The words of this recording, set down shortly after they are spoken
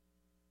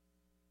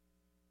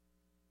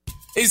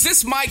Is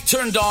this mic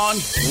turned on?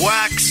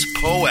 Wax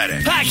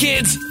Poetic. Hi,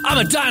 kids. I'm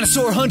a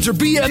dinosaur hunter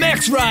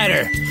BMX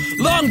rider.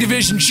 Long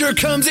division sure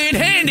comes in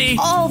handy.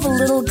 All the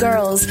little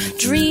girls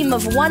dream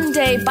of one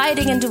day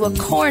biting into a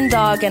corn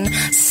dog and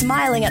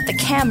smiling at the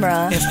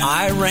camera. If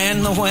I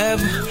ran the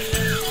web,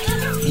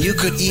 you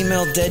could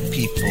email dead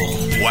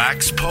people.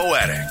 Wax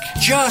Poetic.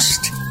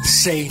 Just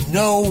say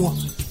no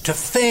to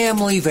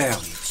family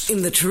values.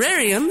 In the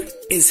terrarium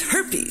is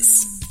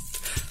Herpes.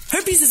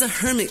 Herpes is a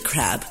hermit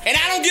crab. And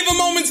I don't give a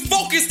moment's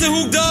focus to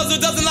who does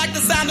or doesn't like the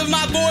sound of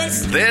my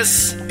voice.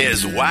 This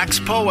is Wax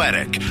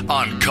Poetic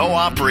on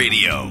Co-op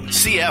Radio,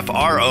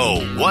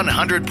 CFRO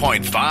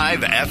 100.5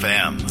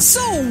 FM.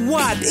 So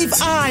what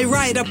if I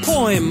write a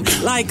poem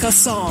like a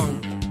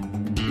song?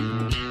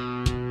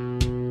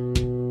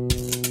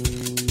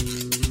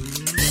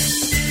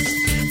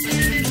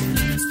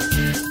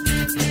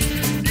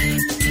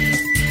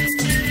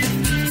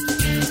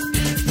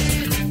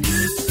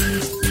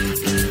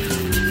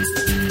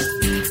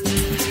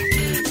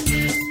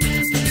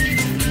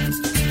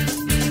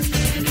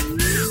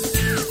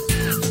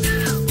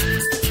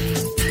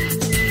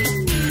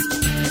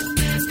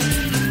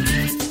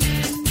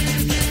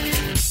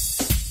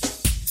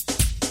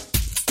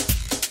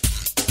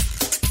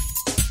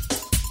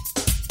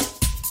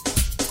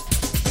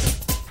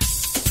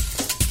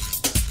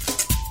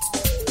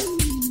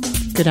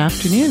 Good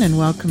afternoon and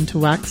welcome to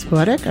Wax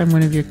Poetic. I'm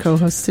one of your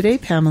co-hosts today,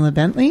 Pamela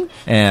Bentley.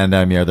 And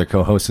I'm your other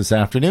co-host this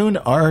afternoon,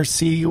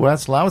 R.C.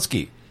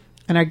 Weslowski.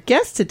 And our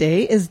guest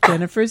today is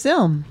Jennifer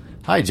Zilm.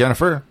 Hi,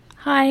 Jennifer.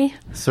 Hi.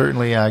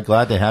 Certainly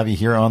glad to have you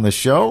here on the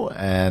show,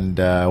 and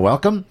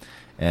welcome.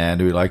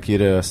 And we'd like you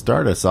to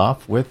start us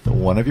off with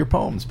one of your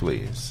poems,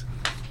 please.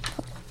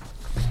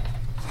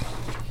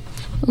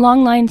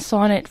 Long line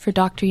sonnet for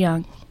Dr.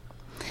 Young.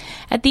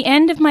 At the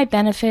end of my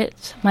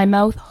benefits, my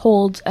mouth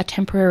holds a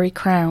temporary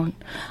crown.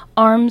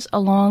 Arms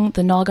along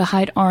the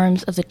Naugahyde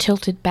arms of the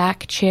tilted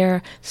back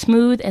chair,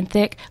 smooth and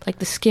thick like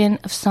the skin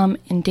of some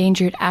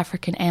endangered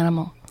African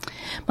animal.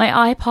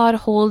 My iPod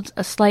holds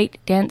a slight,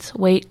 dense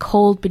weight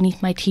cold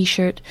beneath my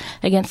t-shirt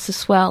against the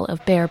swell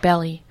of bare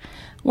belly.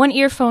 One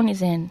earphone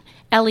is in.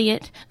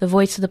 Eliot, the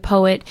voice of the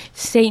poet,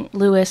 St.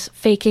 Louis,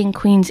 faking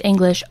Queen's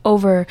English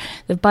over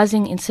the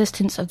buzzing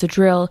insistence of the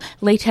drill,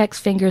 latex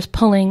fingers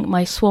pulling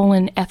my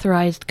swollen,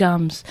 etherized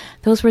gums.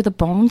 Those were the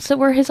bones that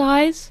were his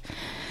eyes?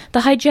 The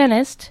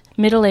hygienist,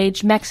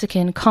 middle-aged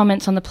Mexican,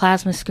 comments on the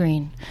plasma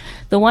screen.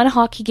 The one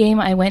hockey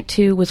game I went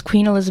to was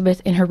Queen Elizabeth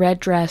in her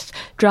red dress,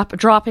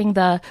 dropping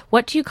the,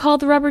 what do you call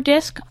the rubber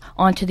disc,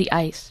 onto the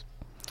ice.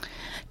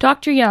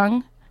 Dr.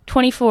 Young,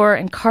 24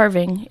 and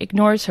carving,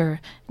 ignores her,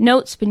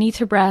 notes beneath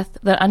her breath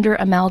that under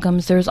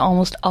amalgams there is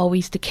almost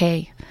always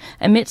decay.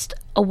 Amidst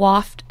a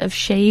waft of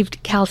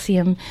shaved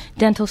calcium,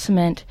 dental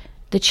cement,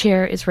 the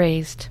chair is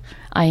raised.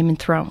 I am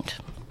enthroned.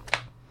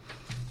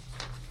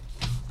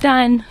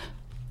 Done.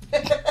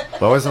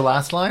 What was the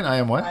last line? I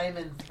am what? I am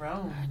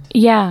enthroned.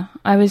 Yeah,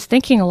 I was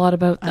thinking a lot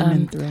about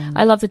enthroned.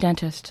 I love the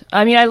dentist.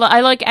 I mean,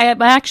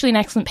 I'm actually an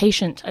excellent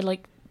patient. I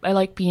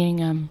like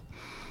being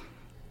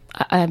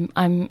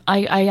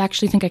I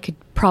actually think I could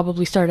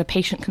probably start a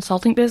patient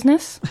consulting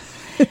business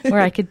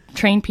where I could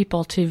train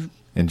people to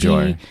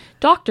enjoy be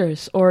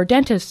doctors or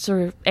dentists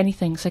or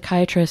anything,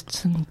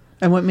 psychiatrists.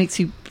 And what makes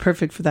you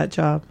perfect for that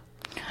job?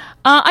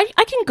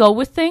 I can go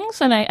with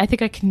things, and I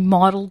think I can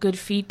model good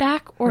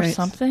feedback or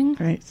something.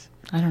 Right.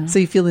 I don't know. So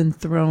you feel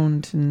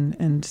enthroned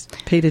and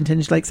paid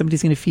attention, like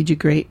somebody's going to feed you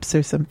grapes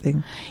or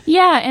something.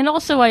 Yeah, and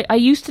also I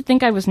used to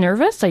think I was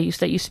nervous. I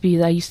used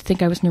to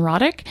think I was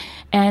neurotic,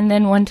 and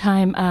then one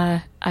time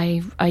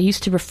I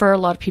used to refer a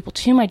lot of people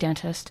to my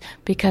dentist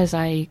because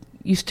I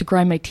used to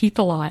grind my teeth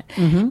a lot,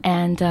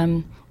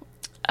 and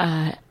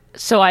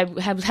so I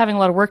was having a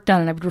lot of work done,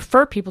 and I would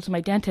refer people to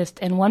my dentist.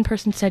 And one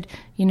person said,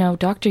 "You know,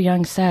 Dr.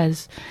 Young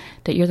says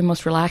that you're the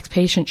most relaxed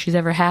patient she's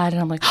ever had,"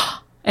 and I'm like.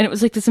 And it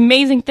was like this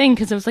amazing thing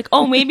because I was like,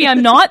 oh, maybe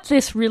I'm not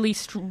this really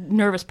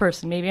nervous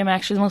person. Maybe I'm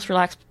actually the most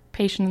relaxed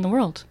patient in the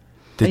world.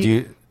 Did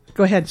you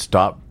go ahead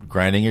stop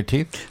grinding your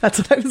teeth? That's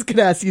what I was going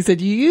to ask. You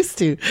said you used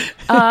to.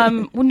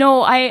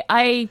 No,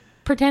 I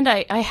pretend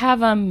I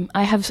have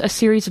a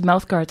series of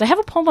mouth guards. I have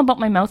a poem about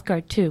my mouth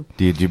guard too.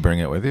 Did you bring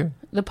it with you?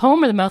 The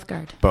poem or the mouth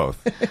guard?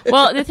 Both.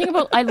 Well, the thing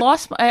about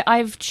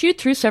I've chewed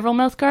through several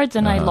mouth guards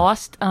and I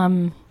lost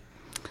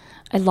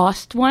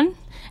one.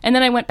 And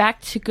then I went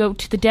back to go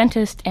to the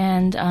dentist,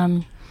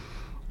 and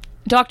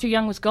Dr.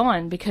 Young was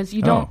gone because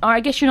you don't. Or I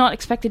guess you're not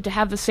expected to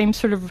have the same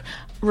sort of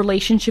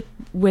relationship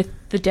with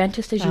the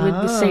dentist as you would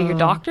with, say, your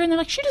doctor. And they're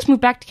like, she just moved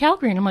back to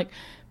Calgary, and I'm like,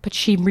 but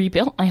she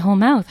rebuilt my whole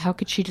mouth. How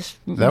could she just?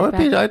 That would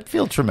be. I'd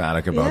feel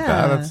traumatic about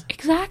that.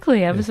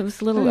 Exactly. I was a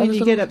little.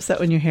 You get upset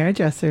when your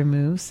hairdresser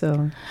moves.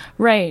 So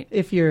right.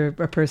 If you're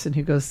a person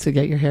who goes to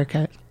get your hair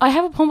cut, I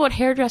have a poem about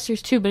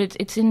hairdressers too, but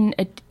it's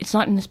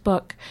not in this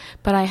book.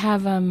 But I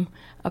have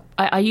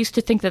I used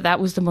to think that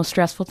was the most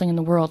stressful thing in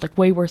the world, like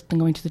way worse than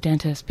going to the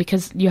dentist,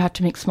 because you have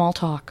to make small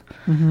talk,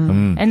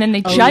 and then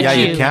they judge you. Yeah,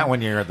 you can't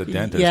when you're at the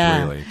dentist,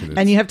 really.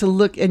 And you have to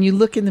look, and you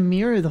look in the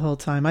mirror the whole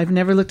time. I've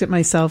never looked at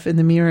myself in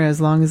the mirror as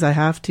long as I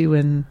have to,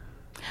 and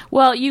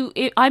Well,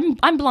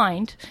 I'm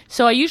blind,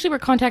 so I usually wear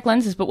contact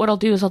lenses. But what I'll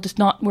do is I'll just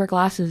not wear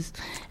glasses,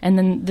 and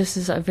then this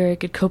is a very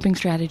good coping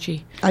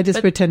strategy. I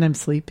just pretend I'm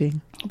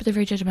sleeping. But they're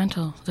very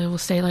judgmental. They will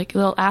say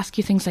they'll ask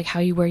you things like how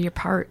you wear your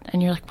part,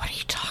 and you're like, "What are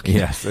you talking?"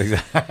 Yes,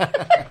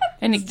 exactly.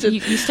 And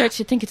you start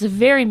to think it's a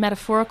very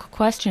metaphorical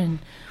question.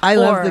 I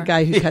love the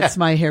guy who cuts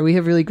my hair. We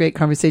have really great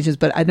conversations,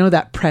 but I know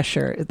that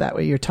pressure is that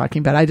what you're talking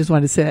about. I just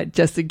wanted to say that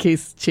just in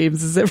case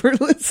James is ever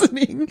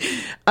listening.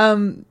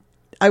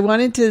 I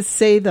wanted to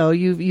say, though,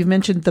 you've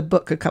mentioned the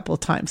book a couple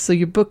of times. So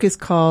your book is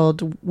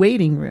called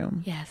Waiting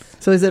Room. Yes.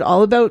 So is it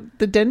all about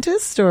the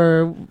dentist,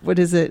 or what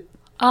is it?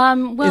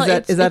 Well,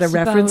 is that a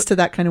reference to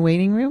that kind of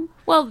waiting room?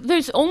 Well,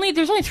 there's only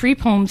 3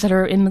 poems that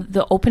are in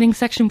the opening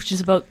section, which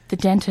is about the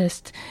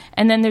dentist,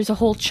 and then there's a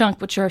whole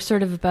chunk which are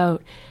sort of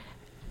about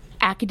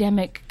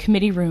academic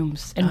committee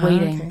rooms and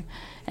waiting, okay.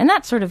 and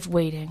that sort of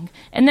waiting.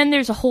 And then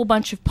there's a whole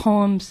bunch of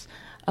poems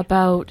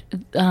about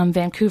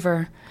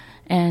Vancouver,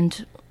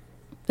 and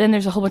then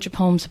there's a whole bunch of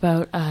poems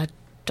about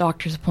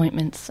doctor's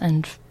appointments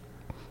and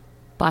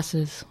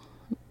buses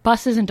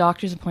and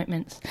doctor's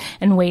appointments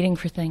and waiting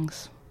for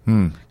things.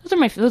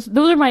 Those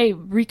are my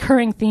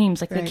recurring themes.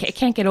 Like, right. I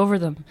can't get over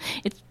them.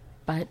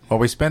 Well,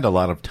 we spend a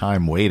lot of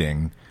time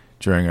waiting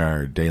during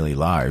our daily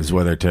lives,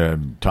 whether to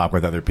talk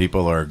with other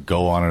people or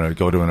go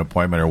to an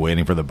appointment or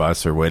waiting for the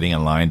bus or waiting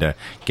in line to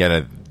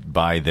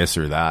buy this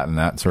or that and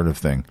that sort of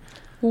thing.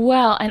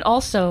 Well, and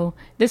also,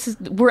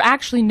 we're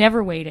actually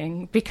never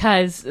waiting,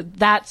 because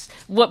that's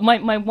what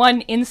my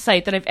one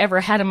insight that I've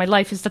ever had in my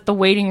life is that the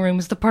waiting room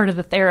is the part of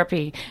the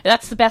therapy.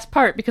 That's the best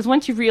part, because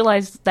once you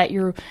realize that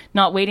you're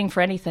not waiting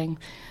for anything,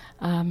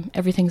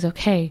 everything's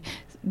okay.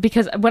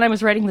 Because when I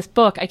was writing this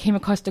book, I came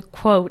across a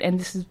quote, and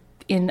this is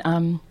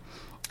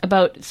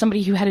about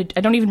somebody who had I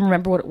don't even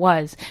remember what it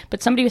was,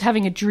 but somebody was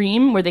having a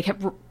dream where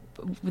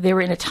they were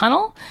in a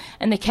tunnel,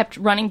 and they kept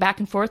running back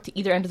and forth to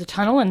either end of the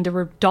tunnel, and there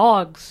were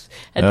dogs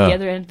at the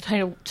other end of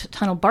the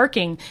tunnel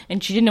barking,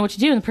 and she didn't know what to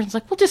do, and the person's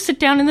like, well, just sit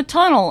down in the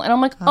tunnel. And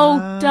I'm like,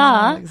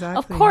 duh, exactly.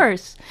 Of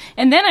course.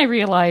 And then I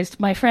realized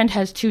my friend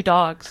has 2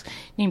 dogs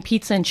named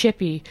Pizza and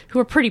Chippy, who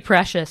are pretty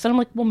precious. And I'm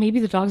like, well, maybe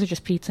the dogs are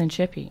just Pizza and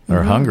Chippy.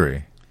 Or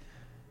hungry.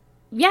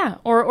 Yeah,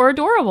 or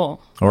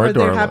adorable. Or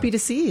they're happy to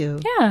see you.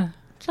 Yeah.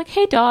 It's like,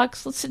 hey,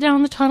 dogs, let's sit down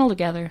in the tunnel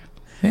together.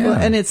 Yeah. Well,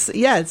 and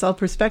it's all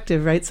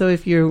perspective, right? So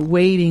if you're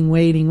waiting,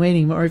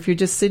 or if you're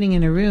just sitting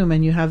in a room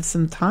and you have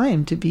some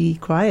time to be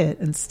quiet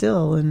and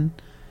still and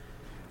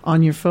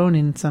on your phone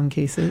in some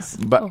cases.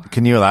 But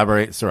can you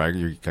elaborate?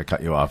 Sorry, I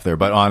cut you off there.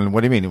 But on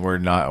what do you mean we're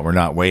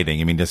not waiting?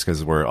 You mean just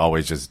because we're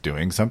always just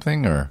doing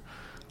something, or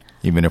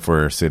even if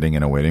we're sitting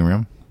in a waiting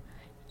room?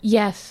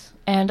 Yes.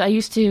 And I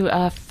used to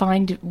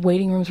find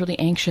waiting rooms really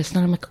anxious. And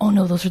I'm like, oh,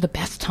 no, those are the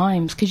best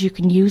times, because you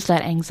can use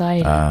that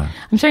anxiety.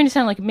 I'm starting to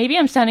sound like, maybe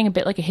I'm sounding a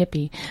bit like a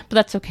hippie, but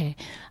that's okay.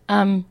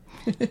 I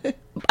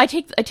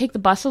take the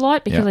bus a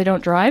lot because I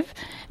don't drive.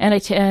 And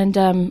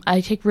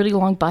I take really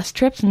long bus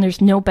trips. And there's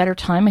no better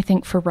time, I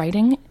think, for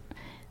writing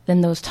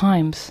than those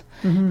times.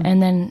 Mm-hmm.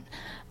 And then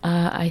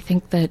I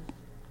think that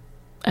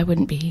I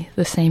wouldn't be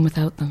the same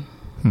without them.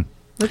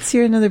 Let's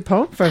hear another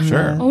poem from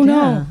Sure. Oh,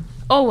 no.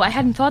 Oh, I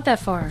hadn't thought that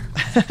far.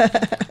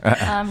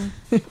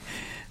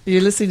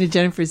 You're listening to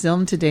Jennifer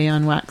Zilm today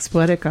on Wax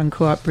Poetic on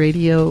Co-op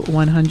Radio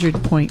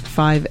 100.5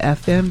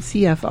 FM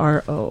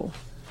CFRO.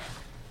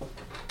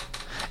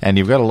 And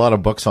you've got a lot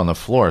of books on the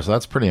floor, so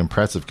that's pretty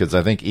impressive, because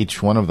I think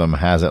each one of them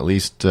has at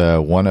least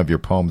one of your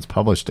poems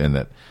published in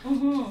it.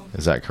 Mm-hmm.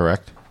 Is that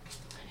correct?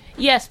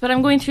 Yes, but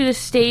I'm going through this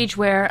stage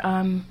where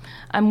I'm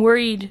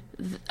worried.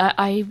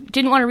 I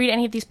didn't want to read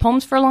any of these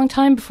poems for a long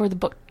time before the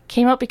book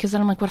came out, because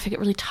then I'm like, what if I get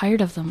really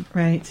tired of them?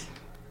 Right.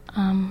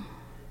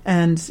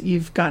 And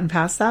you've gotten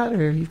past that,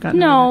 or you've gotten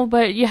no,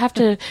 but you have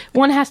to.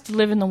 One has to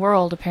live in the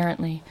world,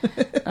 apparently.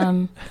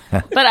 But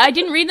I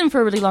didn't read them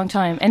for a really long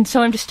time, and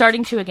so I'm just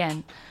starting to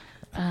again.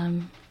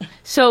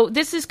 So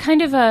this is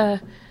kind of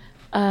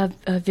a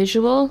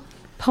visual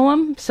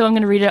poem, so I'm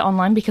going to read it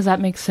online because that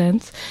makes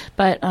sense.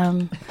 But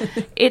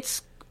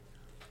it's.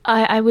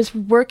 I was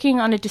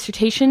working on a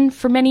dissertation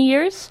for many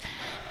years,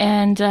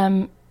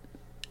 and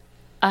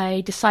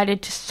I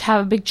decided to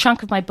have a big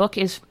chunk of my book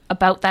is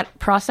about that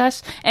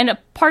process. And a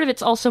part of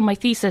it's also my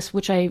thesis,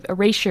 which I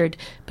erasured.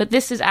 But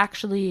this is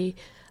actually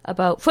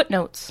about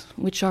footnotes,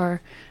 which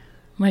are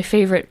my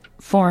favorite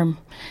form.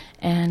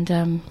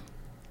 And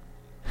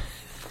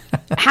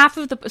half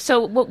of the...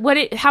 So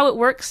how it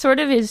works sort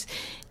of is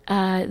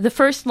the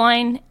first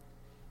line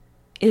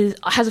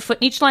has a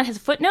each line has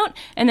a footnote,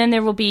 and then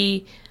there will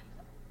be...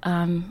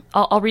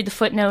 I'll read the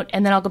footnote,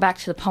 and then I'll go back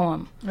to the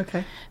poem.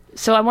 Okay.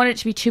 So I wanted it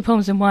to be 2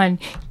 poems in one,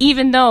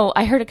 even though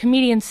I heard a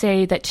comedian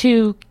say that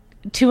two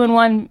in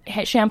one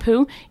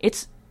shampoo,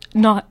 it's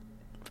not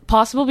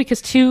possible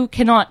because 2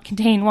 cannot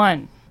contain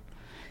 1.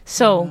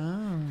 So,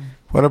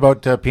 what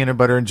about peanut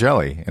butter and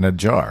jelly in a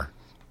jar?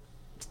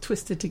 It's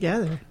twisted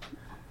together.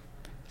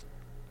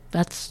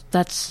 That's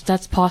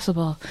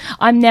possible.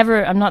 I'm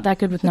not that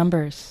good with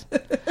numbers.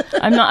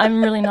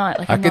 I'm really not.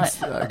 Like,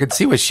 I could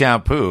see with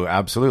shampoo,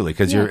 absolutely,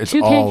 because it's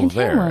all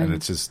there, and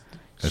it's just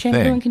a shampoo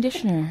thing. and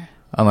conditioner.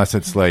 Unless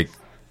it's like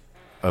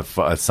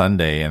a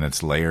sundae and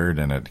it's layered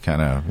and it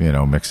kind of,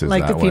 mixes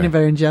like that the way. peanut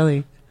butter and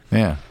jelly.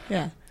 Yeah.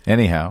 Yeah.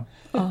 Anyhow.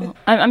 Oh,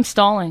 I'm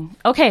stalling.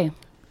 Okay,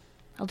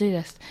 I'll do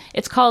this.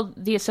 It's called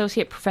The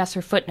Associate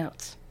Professor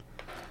Footnotes.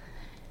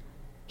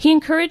 He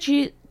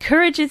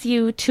encourages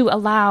you to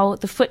allow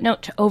the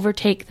footnote to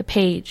overtake the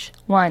page.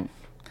 1.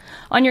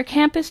 On your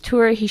campus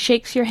tour, he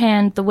shakes your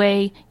hand the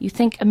way you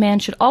think a man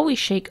should always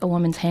shake a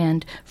woman's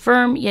hand,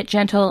 firm yet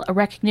gentle, a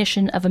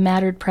recognition of a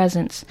mattered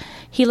presence.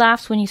 He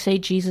laughs when you say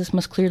Jesus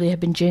must clearly have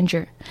been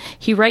ginger.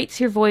 He writes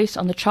your voice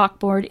on the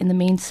chalkboard in the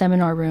main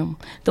seminar room,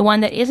 the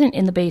one that isn't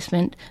in the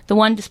basement, the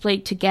one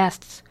displayed to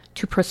guests,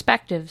 to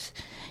prospectives.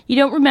 You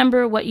don't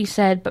remember what you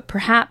said, but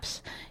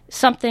perhaps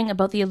something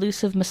about the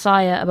elusive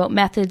Messiah, about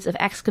methods of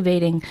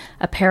excavating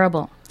a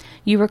parable.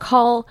 You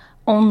recall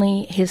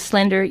only his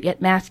slender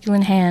yet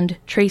masculine hand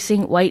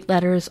tracing white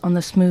letters on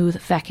the smooth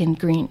fecund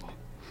green.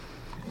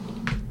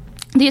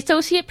 The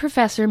associate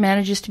professor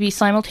manages to be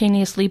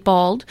simultaneously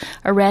bald,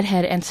 a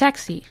redhead, and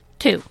sexy,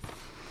 too.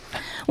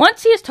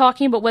 Once he is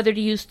talking about whether to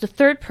use the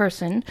third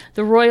person,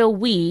 the royal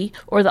we,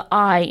 or the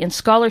I in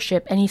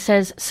scholarship, and he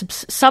says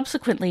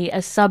subsequently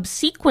as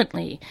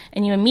subsequently,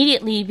 and you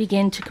immediately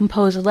begin to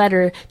compose a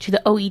letter to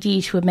the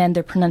OED to amend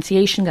their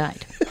pronunciation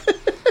guide.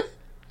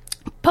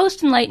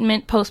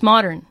 Post-Enlightenment,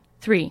 postmodern.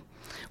 3.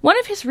 One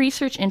of his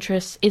research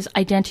interests is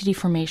identity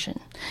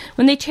formation.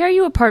 When they tear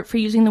you apart for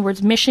using the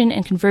words mission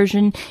and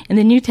conversion in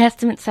the New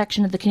Testament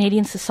section of the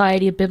Canadian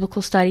Society of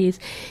Biblical Studies,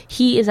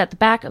 he is at the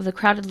back of the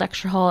crowded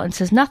lecture hall and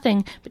says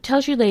nothing, but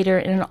tells you later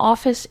in an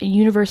office in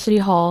University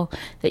Hall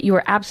that you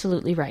are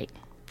absolutely right.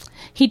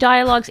 He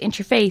dialogues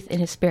interfaith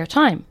in his spare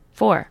time.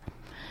 4.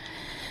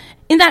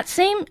 In that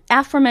same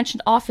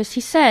aforementioned office,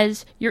 he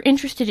says, you're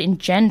interested in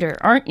gender,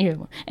 aren't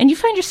you? And you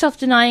find yourself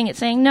denying it,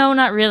 saying, no,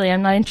 not really.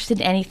 I'm not interested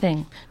in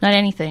anything. Not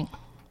anything.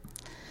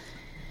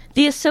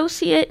 The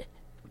associate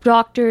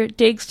doctor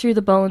digs through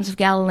the bones of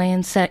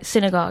Galilean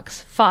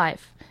synagogues.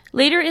 5.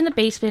 Later in the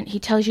basement, he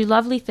tells you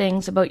lovely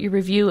things about your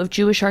review of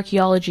Jewish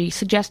archaeology,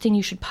 suggesting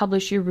you should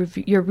publish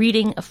your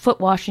reading of foot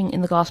washing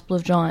in the Gospel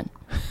of John.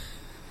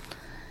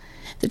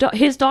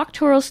 His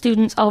doctoral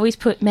students always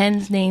put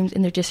men's names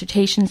in their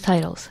dissertations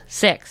titles.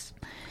 6.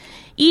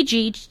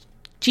 E.g.,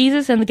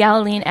 Jesus and the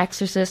Galilean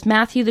exorcist,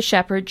 Matthew the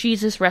shepherd,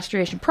 Jesus,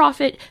 restoration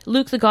prophet,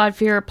 Luke the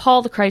God-fearer,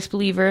 Paul the Christ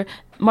believer,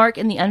 Mark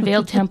and the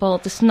unveiled temple,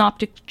 the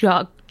synoptic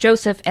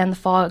Joseph, and the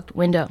fogged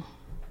window.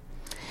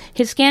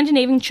 His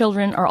Scandinavian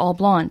children are all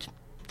blonde.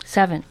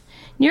 7.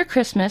 Near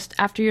Christmas,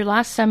 after your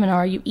last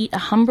seminar, you eat a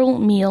humble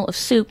meal of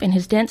soup in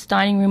his dense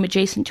dining room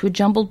adjacent to a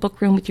jumbled book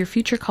room with your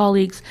future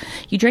colleagues.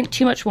 You drink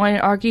too much wine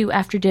and argue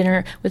after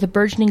dinner with a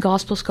burgeoning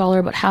gospel scholar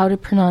about how to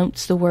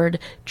pronounce the word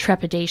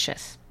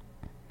trepidatious.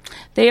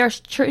 They are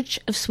Church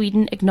of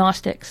Sweden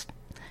agnostics.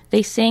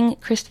 They sing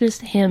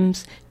Christmas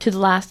hymns to the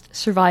last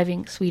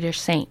surviving Swedish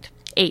saint.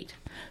 8.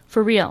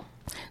 For real.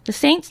 The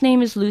saint's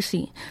name is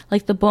Lucy,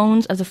 like the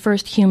bones of the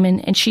first human,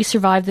 and she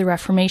survived the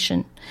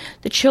Reformation.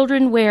 The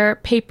children wear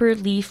paper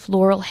leaf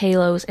laurel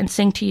halos and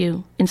sing to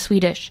you in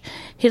Swedish.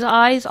 His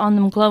eyes on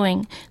them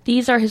glowing.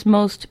 These are his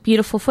most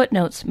beautiful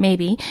footnotes,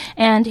 maybe,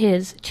 and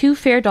his 2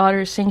 fair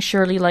daughters sing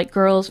surely like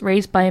girls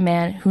raised by a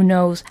man who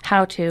knows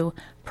how to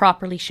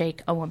properly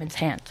shake a woman's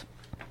hand.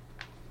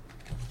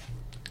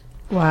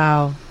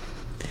 Wow.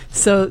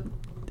 So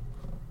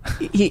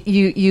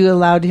you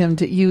allowed him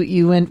to,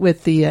 you went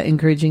with the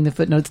encouraging the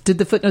footnotes. Did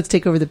the footnotes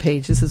take over the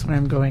page? This is where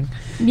I'm going.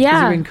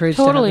 Yeah, you were encouraged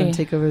totally. to have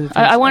them take over the page.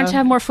 I wanted to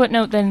have more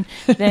footnote than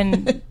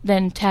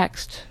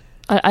text.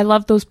 I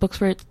love those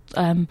books where it's,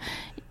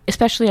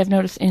 especially I've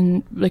noticed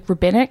in like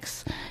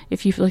rabbinics,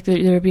 if you like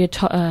there would be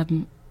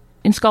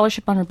in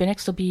scholarship on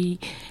rabbinics, there'll be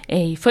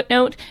a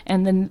footnote,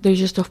 and then there's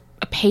just a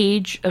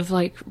page of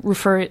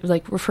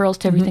referrals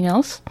to everything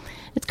else.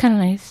 It's kind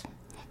of nice.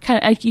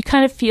 You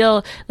kind of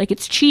feel like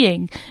it's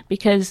cheating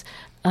because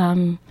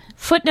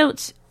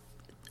footnotes,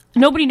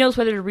 nobody knows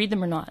whether to read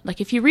them or not.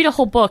 Like if you read a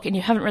whole book and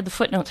you haven't read the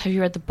footnotes, have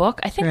you read the book?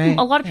 I think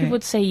a lot of people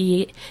would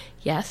say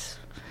yes.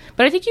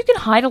 But I think you can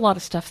hide a lot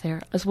of stuff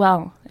there as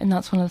well, and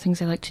that's one of the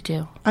things I like to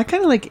do. I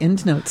kind of like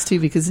endnotes too,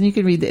 because then you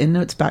can read the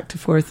endnotes back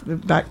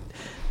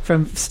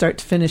from start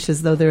to finish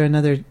as though they're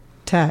another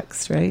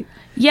text, right?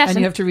 Yes. And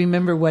you have to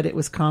remember what it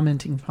was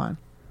commenting upon.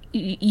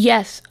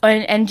 Yes,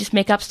 and just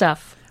make up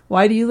stuff.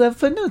 Why do you love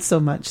footnotes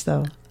so much,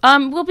 though?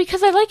 Well,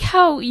 because I like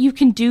how you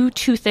can do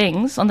 2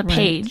 things on the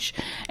page,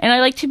 and I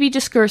like to be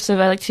discursive.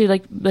 I like to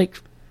like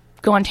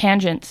go on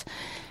tangents,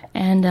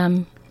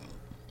 and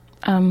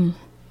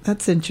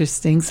that's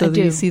interesting. So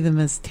you see them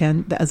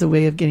as a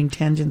way of getting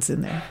tangents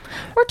in there,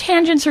 or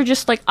tangents are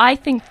just like I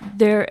think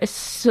they're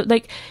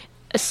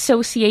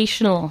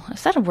associational.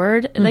 Is that a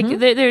word? Mm-hmm. Like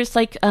there's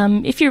like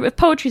if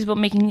poetry is about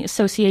making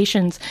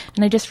associations,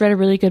 and I just read a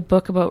really good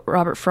book about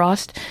Robert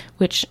Frost,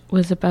 which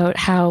was about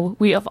how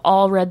we have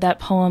all read that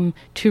poem,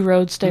 2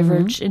 roads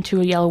diverge into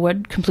a yellow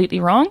wood,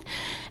 completely wrong,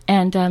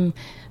 and I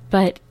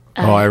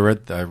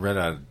read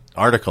an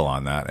article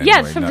on that. Yeah,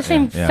 anyway. it's from the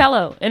same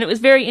fellow. And it was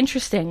very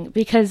interesting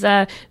because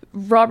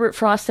Robert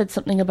Frost said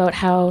something about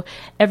how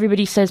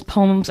everybody says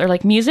poems are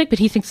like music, but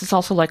he thinks it's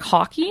also like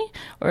hockey,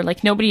 or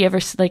like nobody ever,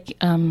 like,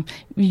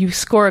 you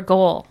score a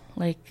goal.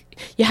 Like,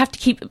 you have to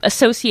keep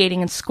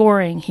associating and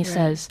scoring, he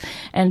says.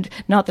 And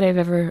not that I've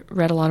ever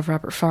read a lot of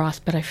Robert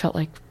Frost, but I felt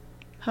like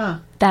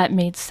that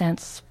made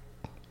sense.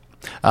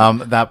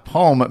 That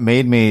poem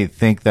made me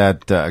think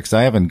that, because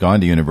I haven't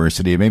gone to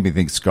university, it made me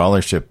think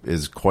scholarship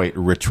is quite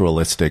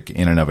ritualistic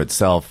in and of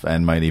itself,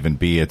 and might even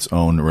be its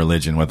own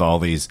religion, with all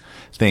these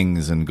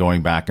things and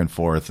going back and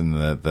forth, and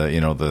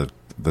the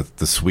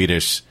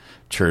Swedish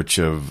Church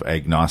of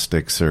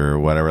Agnostics or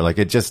whatever. Like,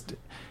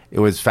 it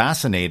was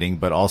fascinating,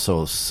 but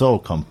also so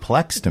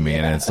complex to me,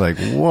 and it's like,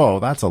 whoa,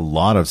 that's a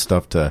lot of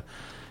stuff to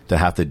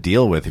have to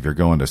deal with if you're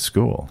going to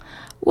school.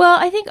 Well,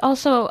 I think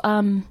also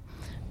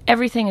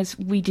everything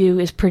we do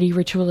is pretty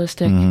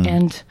ritualistic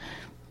and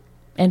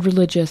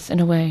religious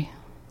in a way.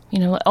 You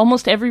know,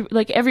 almost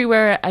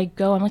everywhere I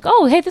go, I'm like,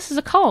 oh, hey, this is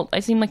a cult. I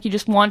seem like you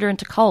just wander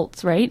into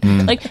cults, right?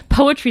 Like,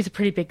 poetry's a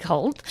pretty big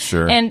cult.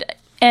 Sure. And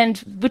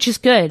which is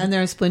good. And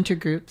there are splinter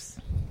groups.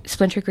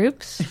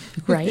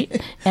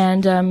 Right?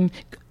 And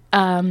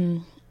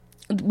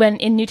when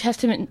in New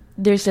Testament,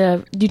 there's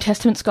a New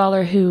Testament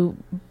scholar who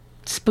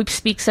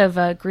speaks of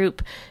a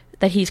group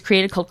that he's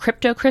created called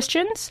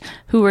crypto-Christians,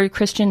 who were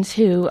Christians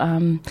who,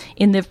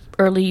 in the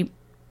early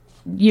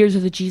years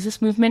of the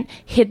Jesus movement,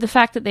 hid the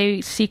fact that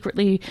they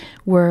secretly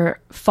were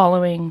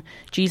following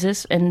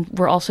Jesus and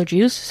were also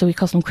Jews, so he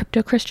calls them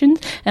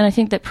crypto-Christians. And I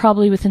think that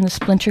probably within the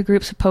splinter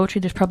groups of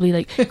poetry, there's probably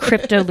like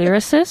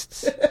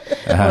crypto-lyricists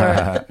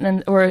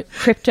or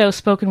crypto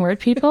spoken word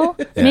people,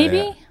 maybe.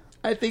 Yeah.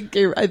 I think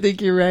you're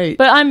right.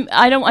 But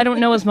I don't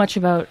know as much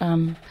about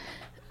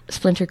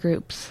splinter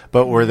groups.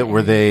 But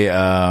were they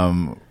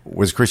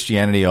was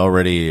Christianity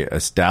already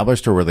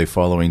established, or were they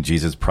following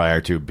Jesus prior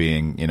to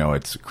being,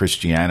 it's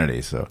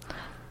Christianity? So,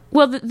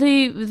 well,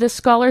 the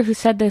scholar who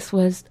said this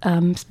was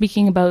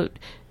speaking about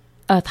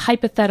a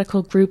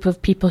hypothetical group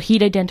of people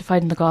he'd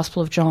identified in the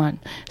Gospel of John.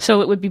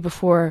 So it would be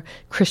before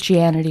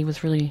Christianity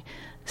was really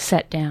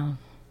set down.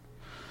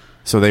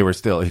 So they were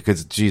still,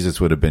 because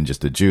Jesus would have been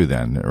just a Jew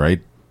then,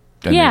 right?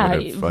 And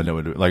they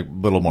would have, like, a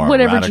little more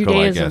whatever radical,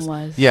 Judaism I guess.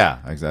 was. Yeah,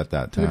 exactly, at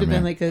that time. It would have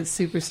been like a Jewish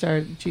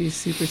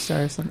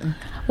superstar or something.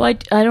 Well,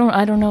 I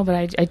don't know,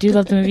 but I do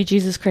love the movie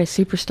Jesus Christ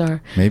Superstar.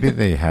 Maybe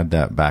they had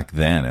that back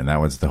then, and that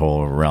was the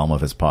whole realm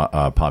of his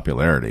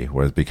popularity,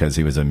 was because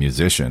he was a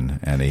musician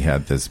and he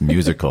had this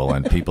musical,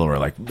 and people were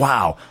like,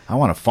 "Wow, I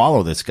want to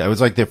follow this guy." It was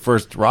like their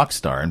first rock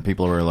star, and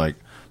people were like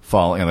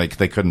following. Like,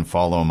 they couldn't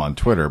follow him on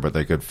Twitter, but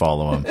they could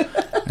follow him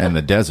in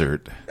the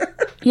desert.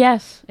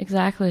 Yes,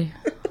 exactly.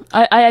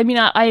 I mean,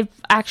 I've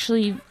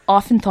actually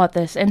often thought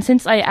this, and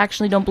since I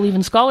actually don't believe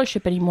in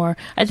scholarship anymore,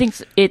 I think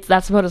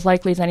that's about as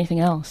likely as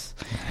anything else.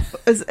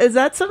 Is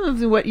that some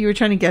of what you were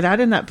trying to get at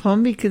in that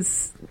poem?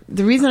 Because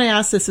the reason I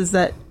asked this is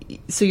that,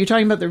 so you're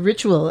talking about the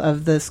ritual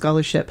of the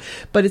scholarship,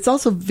 but it's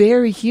also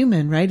very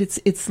human, right?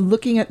 It's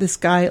looking at this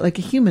guy like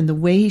a human, the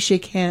way he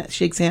shakes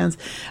hands.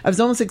 I was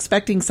almost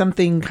expecting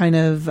something kind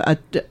of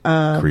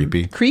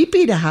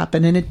creepy to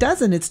happen, and it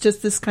doesn't. It's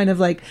just this kind of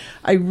like,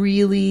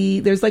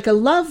 there's like a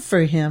love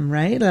for him,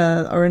 right?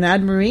 Or an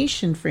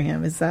admiration for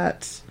him. Is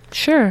that?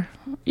 Sure.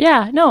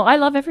 Yeah. No, I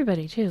love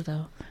everybody too,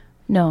 though.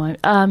 No.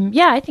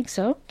 Yeah, I think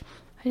so.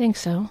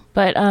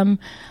 But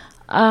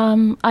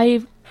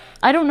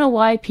I don't know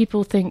why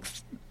people think.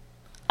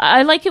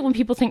 I like it when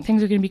people think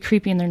things are going to be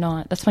creepy and they're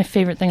not. That's my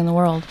favorite thing in the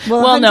world.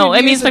 Well, no,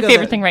 I mean, it's my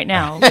favorite thing right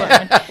now.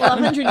 But. Well,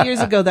 100 years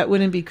ago that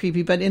wouldn't be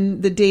creepy, but in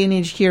the day and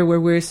age here,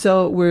 where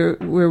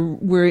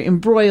we're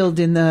embroiled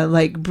in the,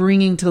 like,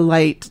 bringing to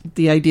light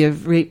the idea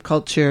of rape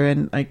culture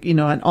and, like,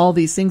 and all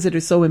these things that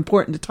are so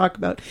important to talk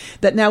about,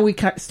 that now we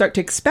start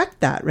to expect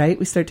that, right?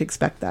 We start to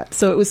expect that.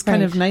 So it was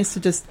kind of nice to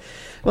just,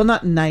 well,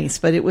 not nice,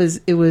 but it was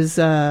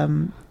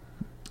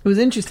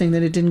interesting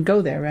that it didn't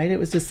go there, right? It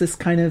was just this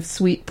kind of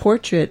sweet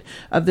portrait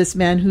of this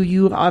man who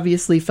you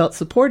obviously felt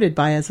supported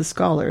by as a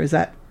scholar. Is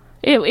that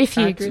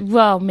accurate?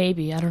 Well,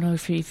 maybe. I don't know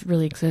if he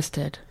really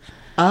existed.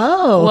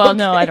 Oh. Well, okay.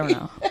 no, I don't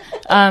know.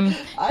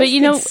 But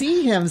you could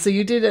see him, so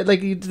you did it,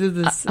 like, you did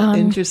this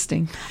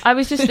interesting.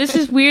 This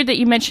is weird that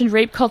you mentioned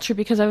rape culture,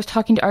 because I was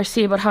talking to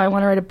RC about how I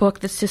want to write a book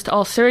that's just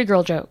all Surrey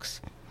Girl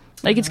jokes.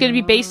 Like, it's going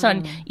to be based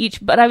on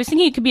each, but I was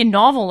thinking it could be a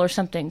novel or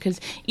something,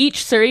 because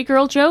each Surrey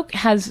Girl joke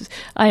has,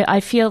 I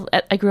feel,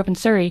 I grew up in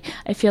Surrey,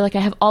 I feel like I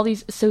have all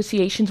these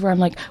associations where I'm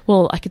like,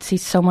 well, I could see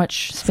so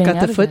much spinning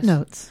out of this. It's got the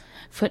footnotes.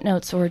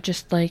 Footnotes, or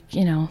just like,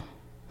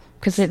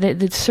 because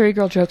the Surrey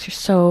Girl jokes are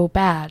so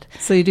bad.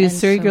 So you do a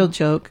Surrey Girl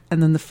joke,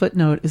 and then the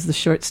footnote is the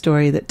short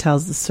story that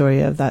tells the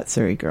story of that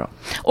Surrey Girl.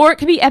 Or it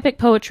could be epic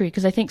poetry,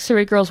 because I think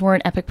Surrey Girls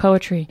weren't epic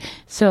poetry.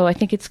 So I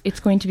think it's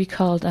going to be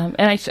called, and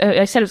I said it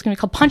was going to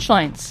be called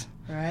Punchlines.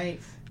 Right.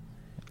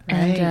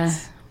 And,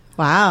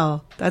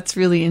 wow, that's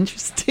really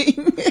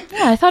interesting.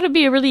 Yeah, I thought it'd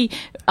be a really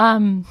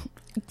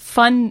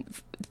fun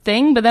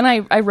thing, but then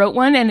I wrote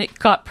one and it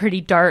got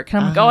pretty dark,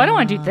 and I'm like, I don't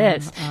want to do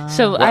this.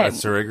 So a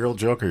Surrey Girl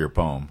joke or your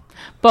poem?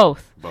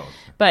 Both.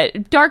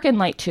 but dark and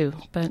light too.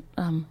 But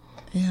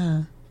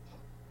Yeah.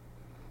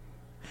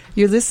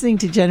 You're listening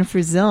to Jennifer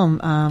Zilm,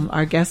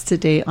 our guest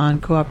today on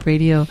Co-op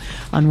Radio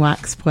on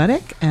Wax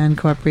Poetic, and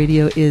Co-op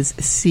Radio is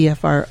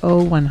CFRO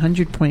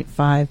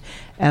 100.5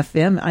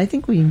 FM. I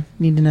think we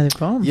need another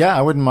poem. Yeah,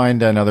 I wouldn't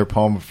mind another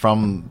poem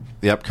from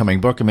the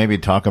upcoming book, and maybe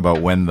talk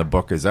about when the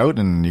book is out,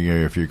 and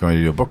if you're going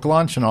to do a book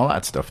launch and all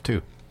that stuff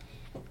too.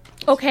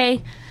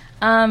 okay.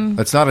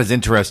 It's not as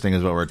interesting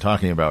as what we're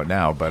talking about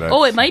now, but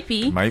It might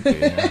be. Might be.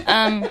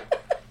 Yeah.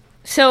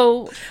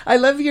 So I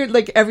love your,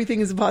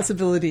 everything is a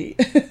possibility.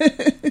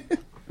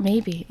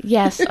 maybe,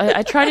 yes.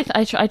 I try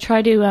to. I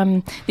try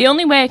to. The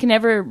only way I can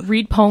ever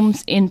read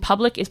poems in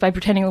public is by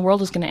pretending the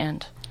world is going to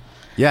end.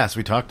 Yes,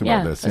 we talked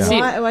about this. Yeah. See,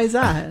 Why is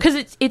that? Because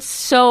it's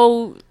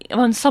so,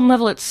 on some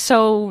level, it's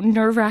so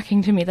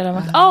nerve-wracking to me that I'm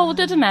like, it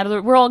doesn't matter,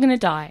 we're all going to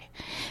die.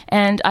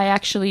 And I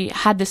actually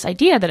had this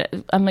idea that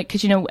I'm like,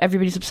 because,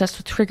 everybody's obsessed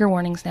with trigger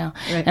warnings now.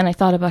 Right. And I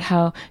thought about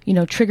how,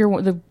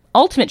 the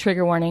ultimate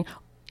trigger warning,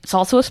 it's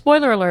also a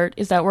spoiler alert,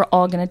 is that we're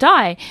all going to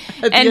die.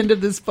 At the end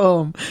of this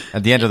poem.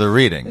 At the end of the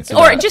reading.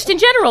 Or just in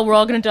general, we're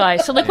all going to die.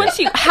 So,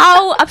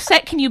 how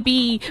upset can you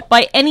be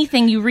by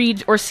anything you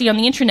read or see on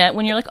the internet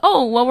when you're like,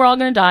 we're all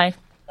going to die?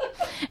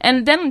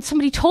 And then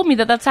somebody told me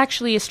that that's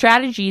actually a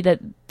strategy that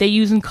they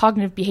use in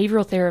cognitive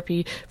behavioral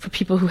therapy for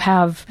people who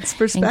have It's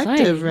perspective,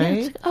 anxiety. right?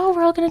 Yeah, it's like,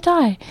 we're all going to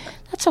die.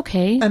 That's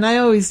okay. And I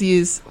always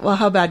use,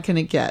 how bad can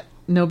it get?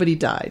 Nobody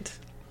died.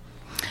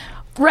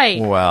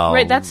 Right. Well,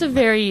 right. That's a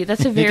very. It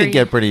could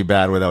get pretty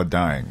bad without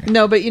dying.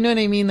 No, but you know what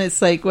I mean?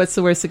 It's like, what's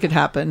the worst that could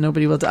happen?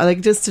 Nobody will die.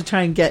 Just to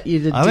try and get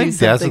you to I do think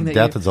something.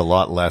 death is a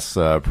lot less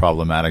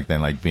problematic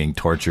than being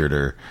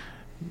tortured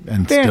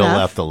and Fair still enough.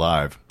 left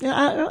alive.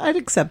 Yeah, I'd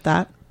accept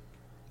that.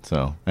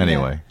 So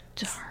anyway,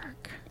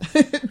 Dark.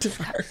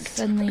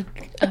 Suddenly,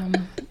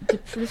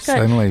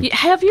 Suddenly.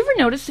 Have you ever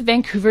noticed that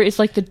Vancouver is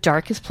the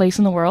darkest place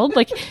in the world?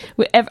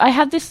 I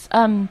had this.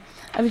 I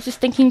was just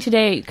thinking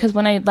today because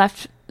when I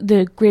left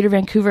the Greater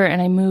Vancouver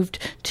and I moved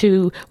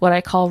to what I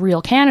call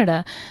real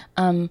Canada,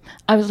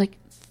 I was like,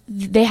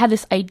 they had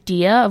this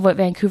idea of what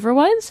Vancouver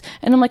was,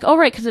 and I'm like, oh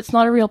right, because it's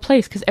not a real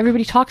place, because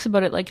everybody talks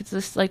about it like it's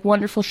this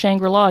wonderful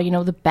Shangri-La,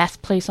 the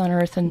best place on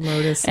earth, and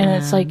Lotus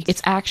it's land.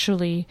 it's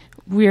actually,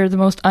 we're the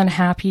most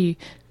unhappy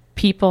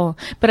people.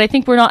 But I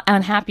think we're not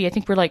unhappy. I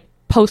think we're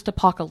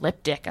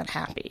post-apocalyptic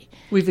unhappy.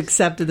 We've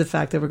accepted the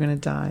fact that we're going to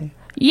die.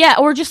 Yeah,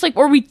 or just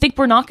or we think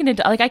we're not going to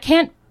die. I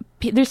can't.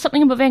 There's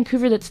something about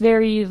Vancouver that's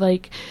very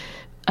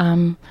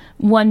 1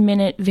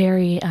 minute,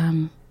 very.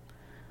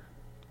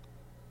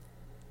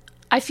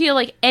 I feel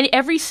like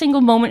every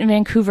single moment in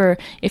Vancouver,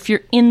 if you're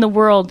in the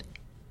world,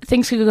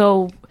 things could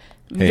go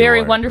very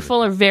Haywire.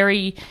 wonderful or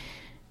very,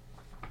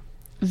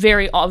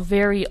 very,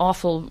 very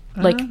awful,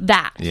 like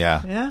that.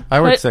 yeah, Yeah.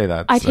 I would But say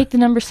that. I take the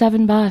number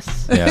 7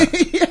 bus Yeah.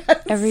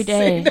 every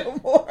day.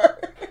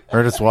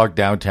 Or just walk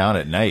downtown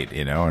at night,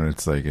 and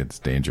it's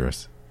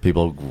dangerous.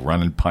 People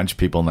run and punch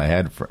people in the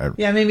head.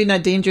 Yeah, maybe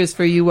not dangerous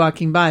for you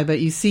walking by, but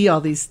you see all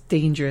these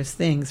dangerous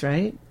things,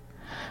 right?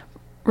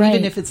 Right.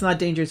 Even if it's not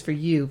dangerous for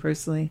you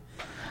personally.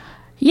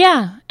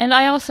 Yeah, and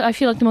I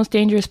feel like the most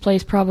dangerous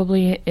place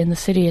probably in the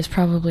city is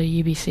probably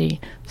UBC.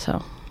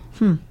 So,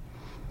 So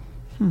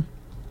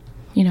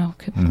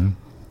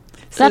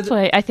that's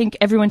why I think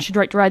everyone should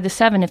ride the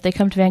 7 if they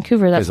come to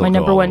Vancouver. That's my They'll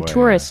number go all one the way,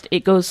 tourist.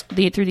 It goes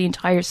through the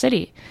entire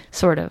city,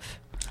 sort of.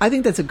 I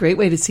think that's a great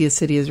way to see a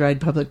city, is ride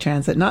public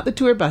transit. Not the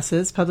tour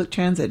buses, public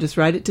transit. Just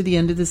ride it to the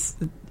end of this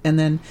and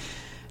then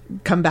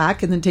come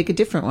back and then take a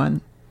different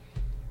one.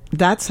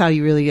 That's how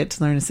you really get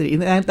to learn a city.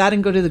 That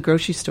and go to the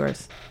grocery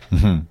stores.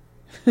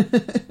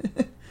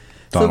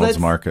 Donald's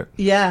Market.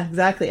 Yeah,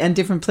 exactly. And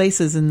different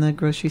places in the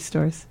grocery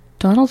stores.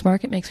 Donald's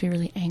Market makes me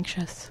really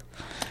anxious.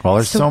 Well,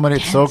 there's so many.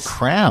 It's so dense.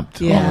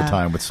 cramped all Yeah. the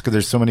time. Because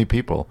there's so many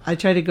people I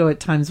try to go at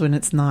times when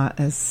it's not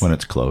as... when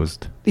it's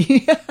closed,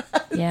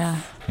 Yeah.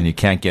 and you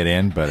can't get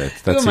in. But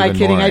that's Who am I even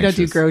kidding? more I don't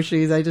do anxious.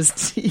 groceries. I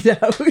just eat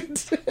out.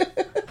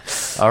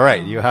 All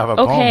right, you have a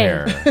poem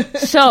here.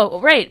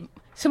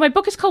 So my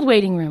book is called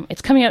Waiting Room.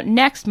 It's coming out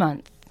next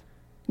month.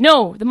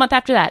 No, the month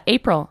after that,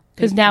 April,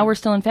 because now we're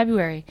still in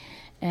February.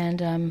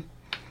 And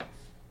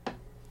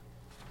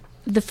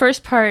the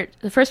first poem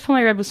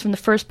I read was from the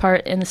first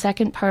part, and the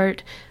second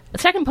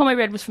poem I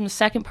read was from the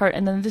second part,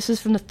 and then this is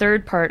from the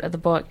third part of the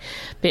book.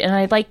 And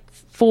I like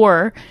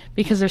 4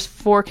 because there's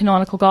 4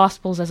 canonical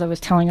gospels, as I was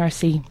telling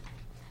RC.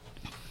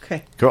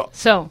 Okay. Cool.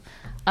 So,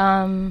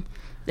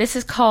 this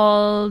is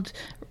called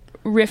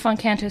Riff on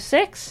Canto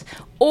 6,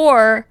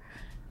 or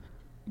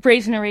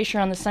Brazen Erasure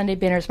on the Sunday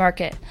Binners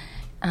Market.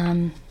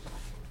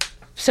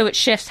 So it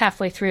shifts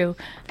halfway through,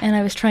 and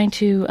I was trying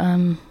to,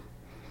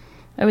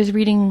 I was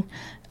reading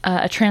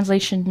a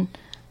translation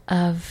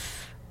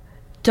of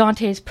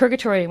Dante's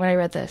Purgatory when I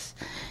read this.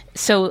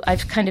 So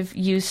I've kind of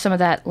used some of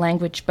that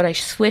language, but I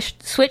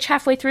switch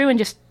halfway through and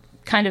just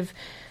kind of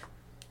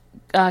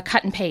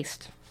cut and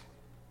paste.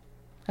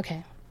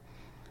 Okay.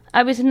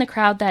 I was in the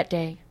crowd that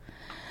day.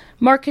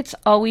 Markets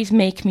always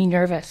make me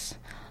nervous.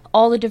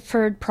 all the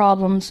deferred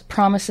problems,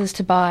 promises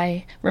to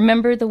buy.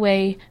 Remember the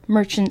way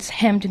merchants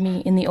hemmed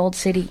me in the old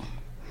city.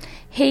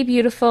 Hey,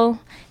 beautiful.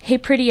 Hey,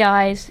 pretty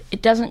eyes.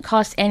 It doesn't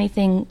cost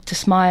anything to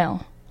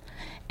smile.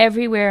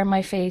 Everywhere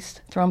my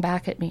face thrown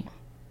back at me.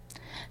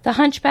 The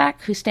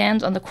hunchback who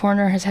stands on the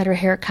corner has had her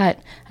hair cut.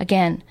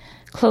 Again,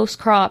 close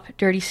crop,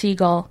 dirty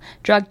seagull,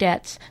 drug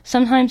debts.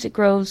 Sometimes it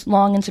grows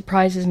long and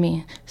surprises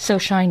me. So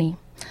shiny.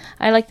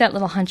 I like that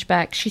little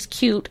hunchback. She's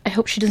cute. I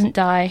hope she doesn't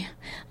die.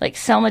 Like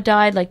Selma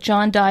died, like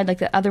John died, like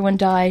the other one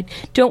died.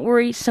 Don't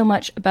worry so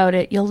much about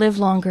it. You'll live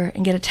longer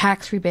and get a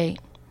tax rebate.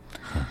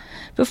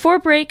 Before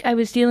break, I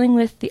was dealing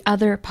with the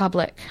other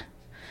public.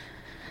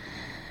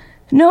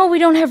 No, we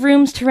don't have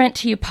rooms to rent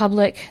to you,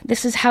 public.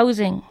 This is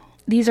housing.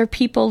 These are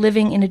people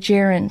living in a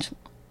gerund.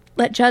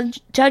 Let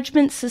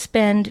judgment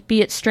suspend,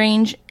 be it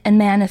strange and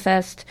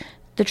manifest.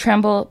 The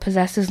tremble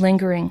possesses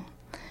lingering.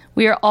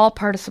 We are all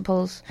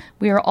participles.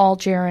 We are all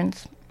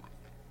gerunds.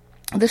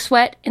 The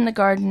sweat in the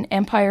garden,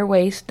 empire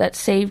waste that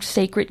saved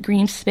sacred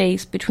green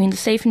space between the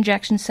safe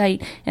injection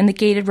site and the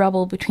gated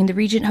rubble between the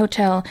Regent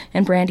Hotel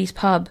and Brandy's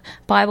Pub.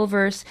 Bible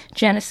verse,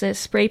 Genesis,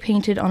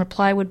 spray-painted on a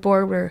plywood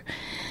border.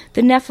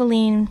 The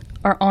Nephilim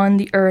are on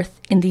the earth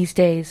in these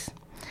days.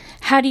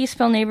 How do you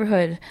spell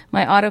neighborhood?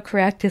 My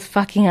autocorrect is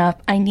fucking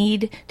up. I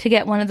need to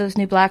get one of those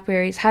new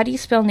Blackberries. How do you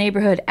spell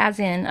neighborhood? As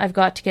in, I've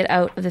got to get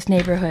out of this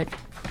neighborhood.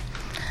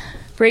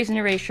 Brazen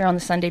erasure on the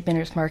Sunday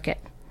Binners Market.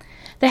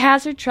 The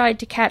hazard tried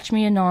to catch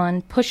me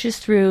anon, pushes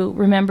through,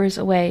 remembers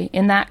away,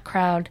 in that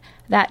crowd,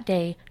 that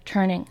day,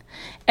 turning.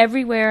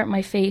 Everywhere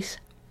my face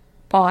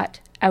bought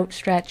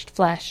outstretched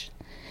flesh.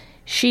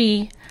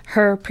 She,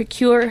 her,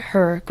 procure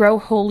her, grow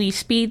holy,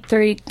 speed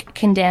 30,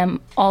 condemn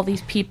all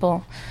these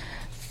people.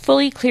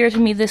 Fully clear to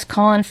me this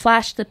con,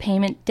 flash the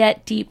payment,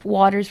 debt deep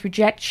waters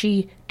reject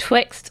she,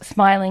 twixt,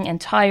 smiling and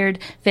tired,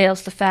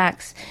 veils the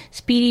facts.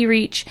 Speedy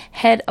reach,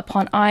 head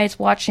upon eyes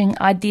watching,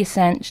 I'd the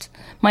ascent,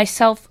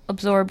 myself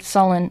absorbed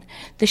sullen,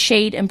 the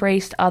shade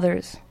embraced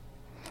others.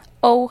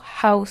 O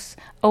house,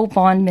 O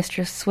bond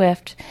mistress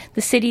swift,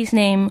 the city's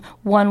name,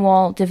 one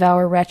wall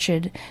devour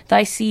wretched,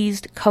 thy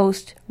seized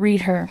coast,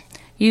 read her.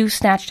 You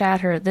snatched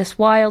at her, this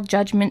wild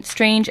judgment,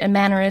 strange and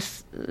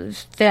manifest,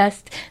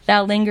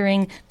 thou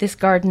lingering, this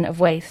garden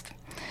of waste.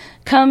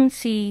 Come,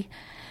 see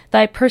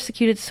thy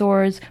persecuted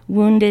sores,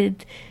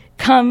 wounded.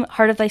 Come,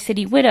 heart of thy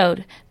city,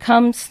 widowed.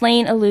 Come,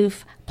 slain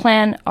aloof,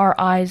 plan our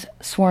eyes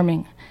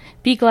swarming.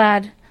 Be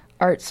glad,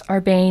 arts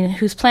our bane,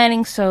 whose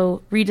planning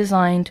so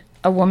redesigned,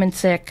 a woman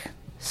sick,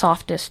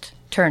 softest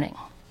turning.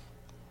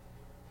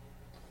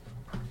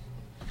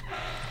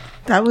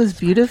 That was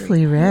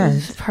beautifully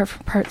read.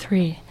 Part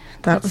 3.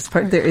 That was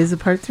part. There is a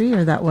part 3,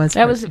 or that was.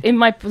 That was in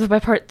my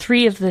part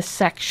 3 of this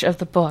section of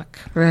the book.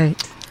 Right.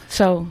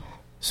 So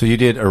you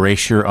did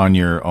erasure on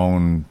your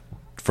own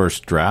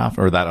first draft,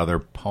 or that other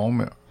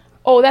poem?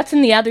 Oh, that's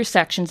in the other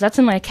sections. That's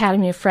in my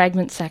Academy of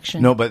Fragments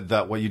section. No,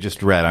 but what you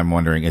just read, I'm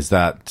wondering, is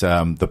that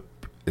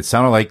it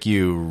sounded like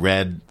you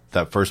read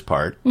that first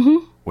part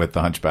with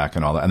the hunchback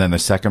and all that, and then the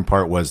second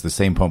part was the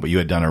same poem, but you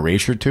had done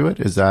erasure to it.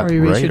 Is that or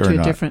erasure right, to or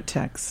not? A different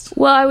text?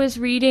 Well, I was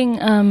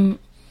reading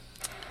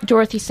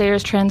Dorothy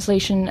Sayers'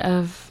 translation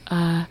of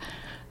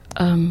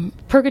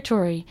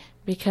Purgatory,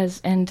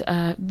 because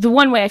the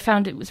one way I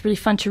found it was really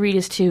fun to read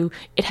is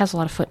it has a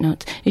lot of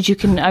footnotes. As you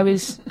can, I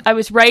was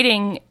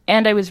writing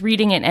and I was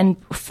reading it, and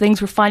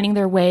things were finding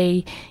their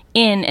way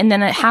in, and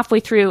then halfway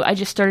through I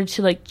just started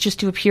to just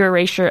do a pure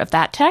erasure of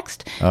that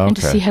text and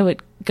to see how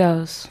it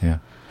goes. Yeah.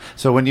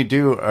 So when you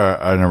do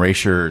an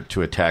erasure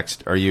to a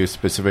text, how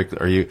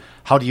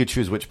do you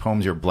choose which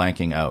poems you're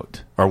blanking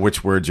out, or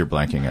which words you're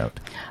blanking out?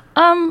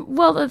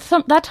 Well,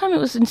 that time it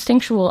was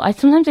instinctual.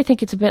 Sometimes I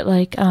think it's a bit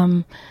like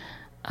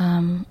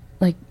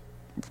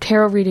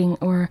tarot reading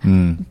or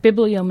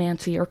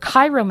bibliomancy or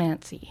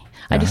chiromancy.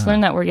 I just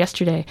learned that word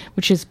yesterday,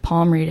 which is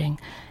palm reading.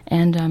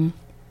 And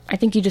I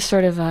think you just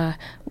sort of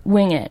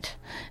wing it.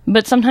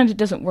 But sometimes it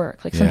doesn't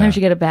work. Like sometimes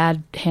you get a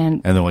bad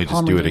hand. And then will you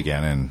just do reading. it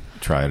again and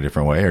try it a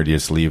different way? Or do you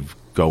just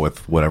go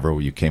with whatever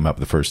you came up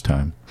the first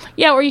time?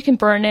 Yeah, or you can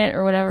burn it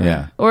or whatever.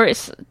 Yeah. Or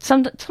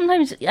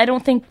sometimes I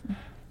don't think...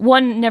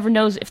 One never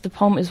knows if the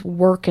poem is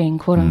working,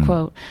 quote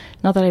unquote.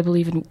 Not that I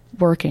believe in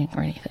working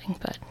or anything,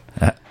 but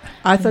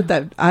I thought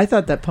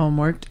that poem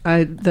worked.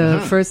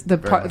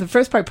 The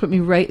first part put me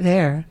right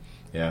there.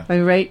 Yeah.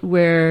 Right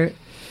where,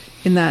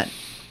 in that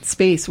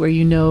space where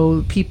you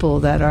know people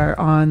that are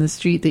on the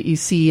street that you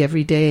see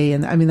every day,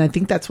 and I mean I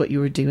think that's what you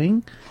were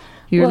doing.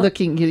 You're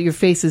looking. Your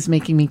face is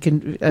making me.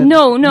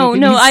 No.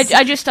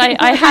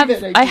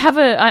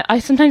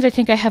 Sometimes I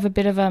think I have a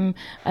bit of an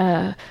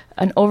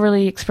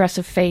overly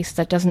expressive face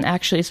that doesn't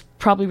actually is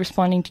probably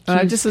responding to cues.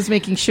 I just was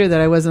making sure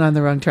that I wasn't on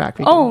the wrong track.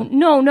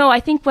 No. I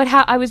think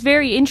I was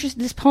very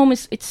interested. This poem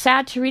it's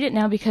sad to read it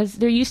now because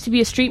there used to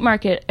be a street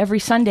market every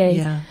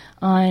Sunday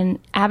on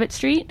Abbott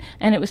Street,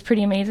 and it was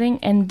pretty amazing.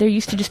 And there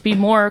used to just be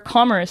more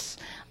commerce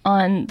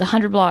on the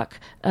 100 block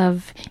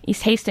of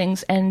East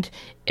Hastings, and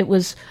it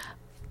was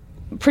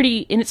pretty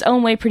in its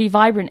own way pretty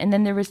vibrant. And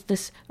then there was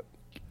this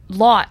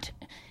lot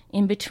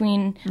in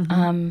between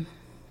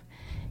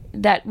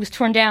that was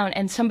torn down,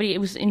 and it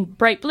was in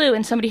bright blue,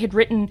 and somebody had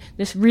written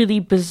this really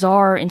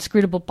bizarre,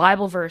 inscrutable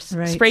Bible verse,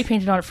 spray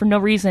painted on it for no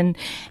reason.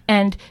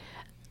 And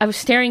I was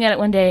staring at it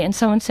one day, and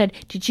someone said,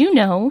 "Did you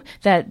know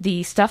that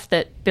the stuff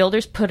that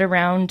builders put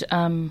around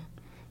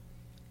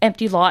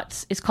empty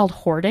lots is called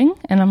hoarding?"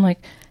 And I'm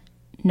like,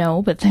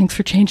 "No, but thanks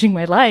for changing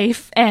my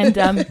life." And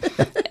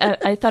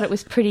I thought it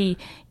was pretty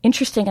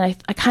interesting, and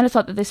I kind of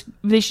thought that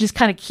they should just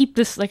kind of keep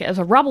this like as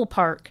a rubble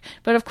park.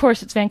 But of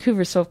course, it's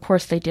Vancouver, so of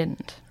course they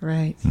didn't.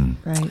 Right,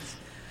 right.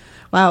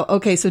 Wow.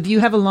 Okay, so do you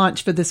have a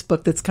launch for this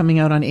book that's coming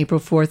out on April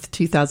 4th,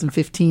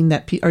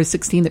 2015, or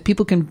 16, that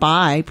people can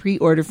buy,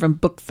 pre-order from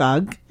Book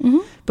Thug? Mm-hmm.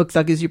 Book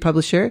Thug is your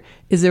publisher.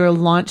 Is there a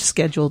launch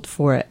scheduled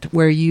for it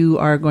where you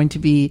are going to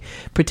be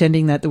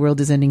pretending that the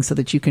world is ending so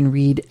that you can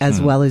read as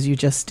well as you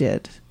just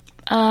did?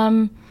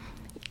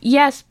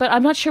 Yes, but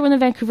I'm not sure when the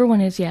Vancouver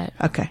one is yet.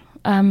 Okay.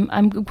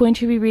 I'm going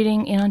to be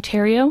reading in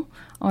Ontario,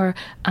 or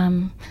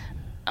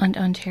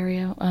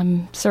Ontario.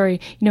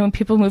 Sorry, when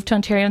people move to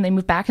Ontario and they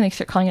move back and they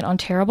start calling it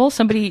Ontariable.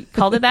 Somebody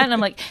called it that, and I'm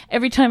like,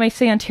 every time I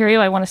say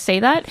Ontario, I want to say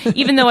that,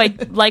 even though I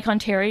like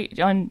Ontario.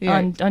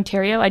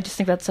 Ontario, I just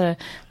think that's a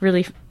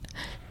really,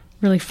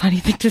 really funny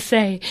thing to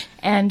say.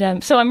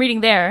 And so I'm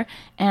reading there,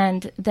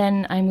 and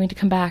then I'm going to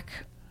come back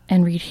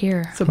and read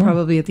here. So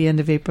probably at the end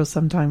of April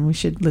sometime, we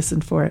should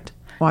listen for it,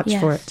 watch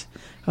for it.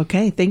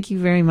 Okay, thank you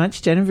very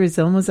much. Jennifer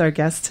Zilm was our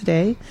guest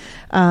today.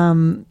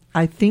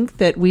 I think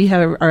that we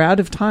are out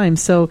of time,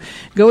 so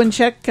go and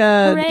check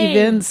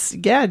events.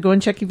 Yeah, go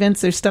and check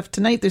events. There's stuff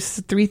tonight. There's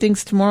 3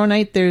 things tomorrow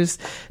night. There's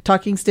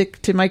Talking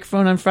Stick to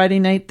Microphone on Friday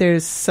night.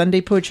 There's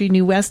Sunday Poetry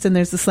New West, and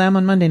there's the Slam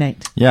on Monday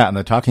night. Yeah, and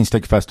the Talking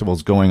Stick Festival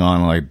is going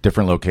on like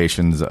different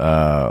locations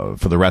for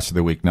the rest of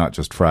the week, not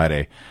just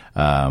Friday.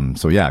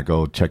 So yeah,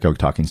 go check out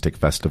Talking Stick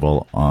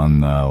Festival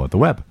on the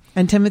web.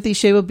 And Timothy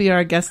Shea will be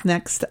our guest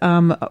next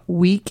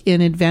week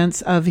in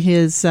advance of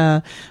his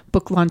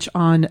book launch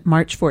on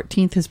March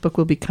 14th. His book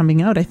will be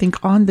coming out, I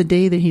think, on the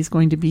day that he's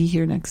going to be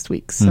here next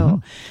week.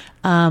 So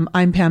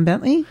I'm Pam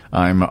Bentley.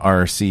 I'm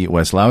R.C.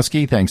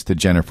 Weslowski. Thanks to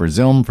Jennifer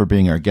Zilm for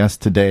being our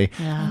guest today.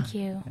 Yeah. Thank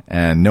you.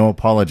 And No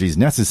Apologies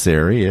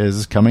Necessary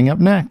is coming up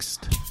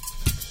next.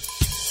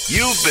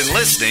 You've been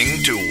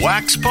listening to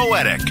Wax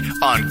Poetic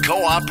on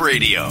Co-op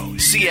Radio,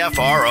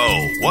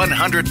 CFRO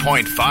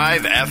 100.5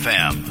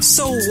 FM.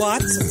 So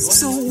what?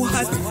 So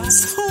what?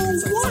 So